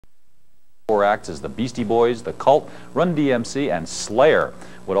Four acts is the Beastie Boys, the Cult, Run DMC, and Slayer.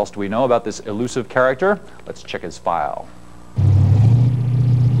 What else do we know about this elusive character? Let's check his file.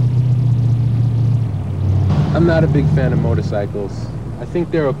 I'm not a big fan of motorcycles. I think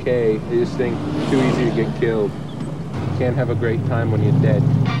they're okay. I just think it's too easy to get killed. You can't have a great time when you're dead.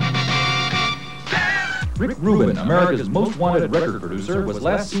 Rick Rubin, America's most wanted record producer, was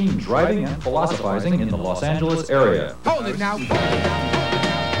last seen driving and philosophizing in the Los Angeles area. Hold it now.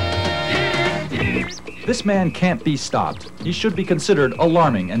 This man can't be stopped. He should be considered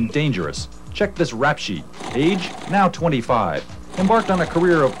alarming and dangerous. Check this rap sheet. Age, now 25. Embarked on a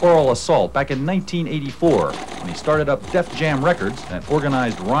career of oral assault back in 1984 when he started up Def Jam Records, an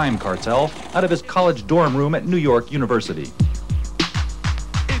organized rhyme cartel, out of his college dorm room at New York University.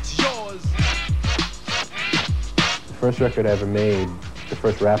 It's yours. The first record I ever made, the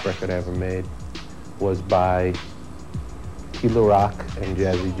first rap record I ever made, was by Kilo Rock and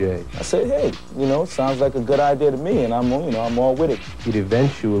Jazzy J. I said, hey, sounds like a good idea to me, and I'm all with it. It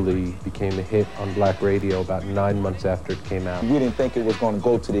eventually became a hit on black radio about 9 months after it came out. We didn't think it was going to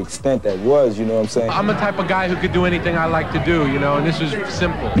go to the extent that was, you know what I'm saying? I'm the type of guy who could do anything I like to do, and this was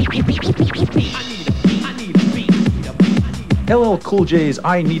simple. LL Cool J's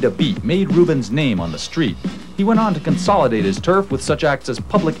I Need a Beat made Rubin's name on the street. He went on to consolidate his turf with such acts as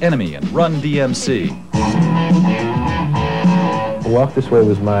Public Enemy and Run DMC. Walk This Way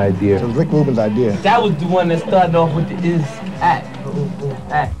was my idea. It was Rick Rubin's idea. That was the one that started off with the is at.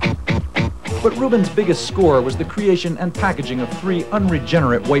 But Rubin's biggest score was the creation and packaging of three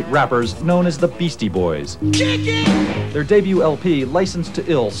unregenerate white rappers known as the Beastie Boys. Their debut LP, Licensed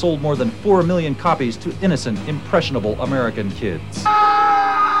to Ill, sold more than 4 million copies to innocent, impressionable American kids.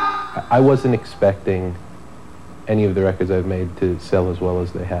 I wasn't expecting any of the records I've made to sell as well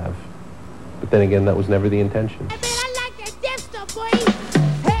as they have. But then again, that was never the intention.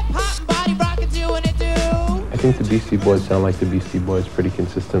 I think the Beastie Boys sound like the Beastie Boys pretty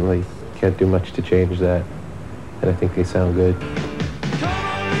consistently. Can't do much to change that, and I think they sound good.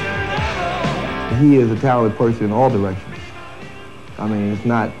 He is a talented person in all directions. I mean, it's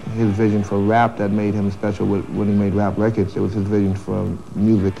not his vision for rap that made him special when he made rap records. It was his vision for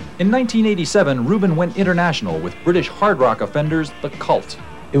music. In 1987, Rubin went international with British hard rock offenders, The Cult.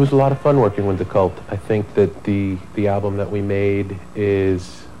 It was a lot of fun working with The Cult. I think that the album that we made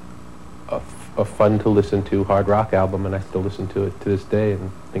is a fun to listen to hard rock album, and I still listen to it to this day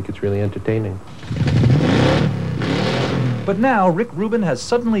and think it's really entertaining. But now Rick Rubin has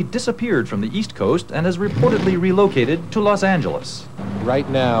suddenly disappeared from the East Coast and has reportedly relocated to Los Angeles. Right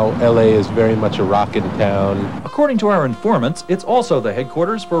now, LA is very much a rockin' town. According to our informants, it's also the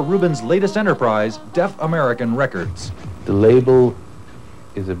headquarters for Rubin's latest enterprise, Def American Records. The label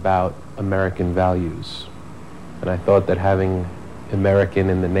is about American values, and I thought that having American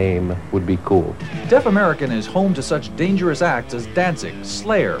in the name would be cool. Def American is home to such dangerous acts as Danzig,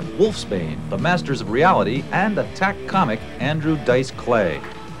 Slayer, Wolfsbane, The Masters of Reality, and attack comic Andrew Dice Clay.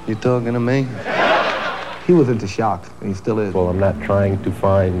 You talking to me? He was into shock, and he still is. Well, I'm not trying to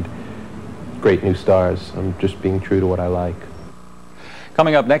find great new stars. I'm just being true to what I like.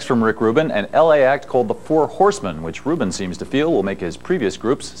 Coming up next from Rick Rubin, an LA act called the Four Horsemen, which Rubin seems to feel will make his previous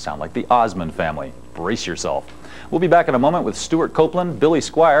groups sound like the Osmond family. Brace yourself. We'll be back in a moment with Stuart Copeland, Billy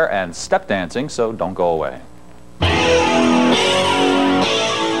Squire, and step dancing, so don't go away.